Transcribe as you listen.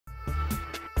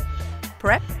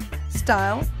Prep,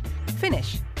 style,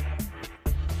 finish.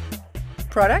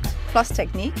 Product plus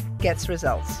technique gets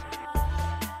results.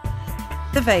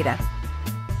 Aveda.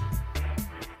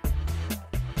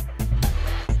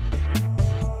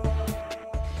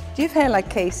 Do you have hair like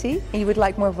Casey and you would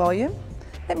like more volume?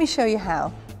 Let me show you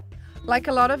how. Like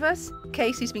a lot of us,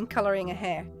 Casey's been colouring her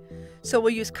hair. So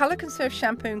we'll use Colour Conserve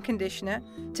shampoo and conditioner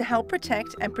to help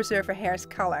protect and preserve her hair's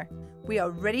colour. We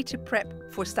are ready to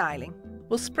prep for styling.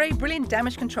 We'll spray Brilliant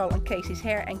Damage Control on Casey's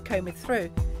hair and comb it through.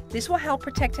 This will help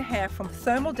protect her hair from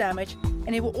thermal damage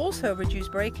and it will also reduce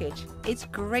breakage. It's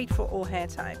great for all hair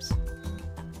types.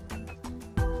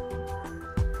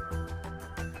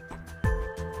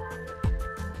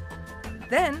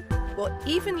 Then we'll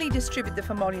evenly distribute the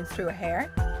emollient through her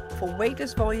hair for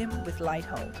weightless volume with light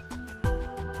hold.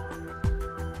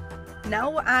 Now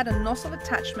we'll add a nozzle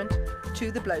attachment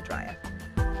to the blow dryer.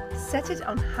 Set it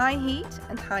on high heat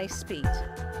and high speed.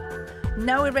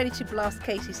 Now we're ready to blast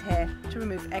Casey's hair to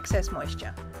remove excess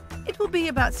moisture. It will be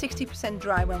about 60%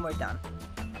 dry when we're done.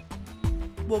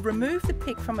 We'll remove the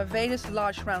pick from Aveda's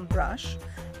large round brush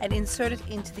and insert it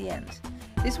into the end.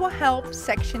 This will help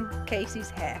section Casey's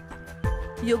hair.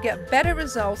 You'll get better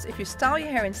results if you style your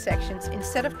hair in sections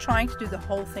instead of trying to do the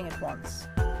whole thing at once.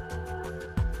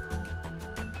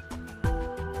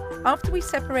 After we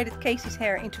separated Casey's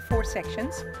hair into 4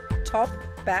 sections, top,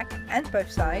 back and both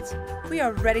sides, we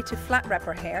are ready to flat wrap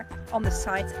her hair on the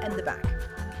sides and the back.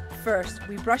 First,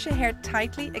 we brush her hair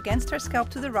tightly against her scalp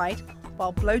to the right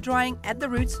while blow drying at the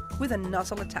roots with a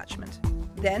nozzle attachment.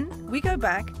 Then we go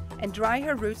back and dry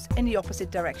her roots in the opposite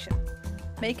direction,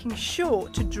 making sure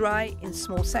to dry in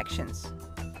small sections.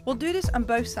 We'll do this on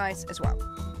both sides as well.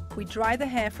 We dry the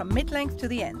hair from mid-length to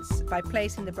the ends by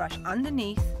placing the brush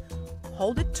underneath,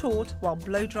 hold it taut while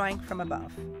blow drying from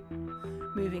above.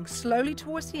 Moving slowly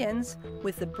towards the ends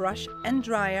with the brush and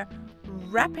dryer,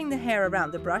 wrapping the hair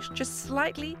around the brush just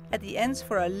slightly at the ends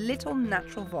for a little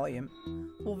natural volume.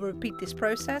 We'll repeat this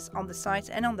process on the sides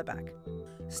and on the back.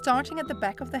 Starting at the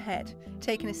back of the head,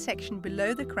 taking a section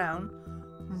below the crown,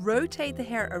 rotate the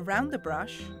hair around the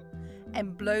brush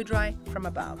and blow dry from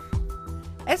above.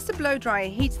 As the blow dryer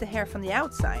heats the hair from the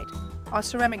outside, our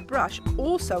ceramic brush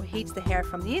also heats the hair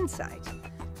from the inside.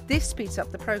 This speeds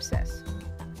up the process.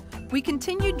 We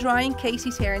continue drying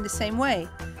Casey's hair in the same way,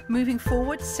 moving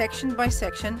forward section by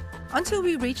section until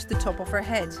we reach the top of her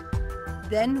head.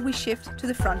 Then we shift to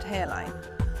the front hairline.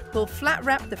 We'll flat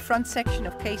wrap the front section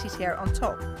of Casey's hair on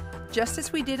top, just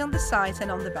as we did on the sides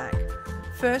and on the back.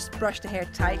 First, brush the hair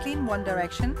tightly in one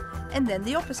direction and then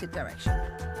the opposite direction.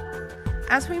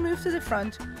 As we move to the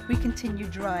front, we continue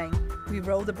drying. We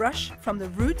roll the brush from the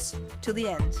roots to the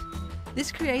end. This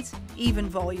creates even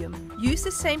volume. Use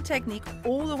the same technique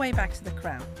all the way back to the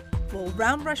crown. We'll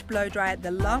round brush blow dry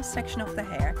the last section of the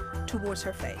hair towards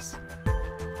her face.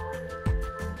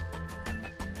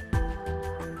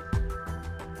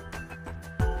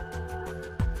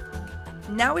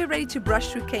 Now we're ready to brush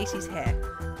through Casey's hair.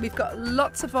 We've got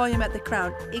lots of volume at the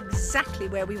crown, exactly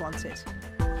where we want it.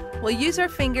 We'll use our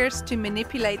fingers to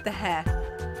manipulate the hair.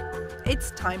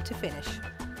 It's time to finish.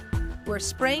 We're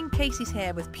spraying Casey's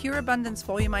hair with Pure Abundance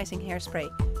Volumizing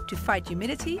Hairspray to fight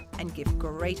humidity and give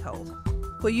great hold.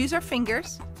 We'll use our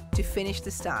fingers to finish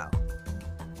the style.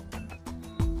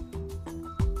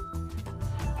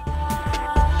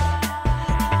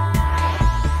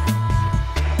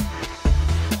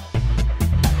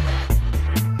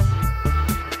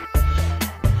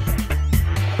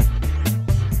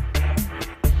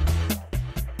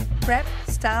 Prep,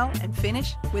 style and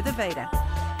finish with Aveda.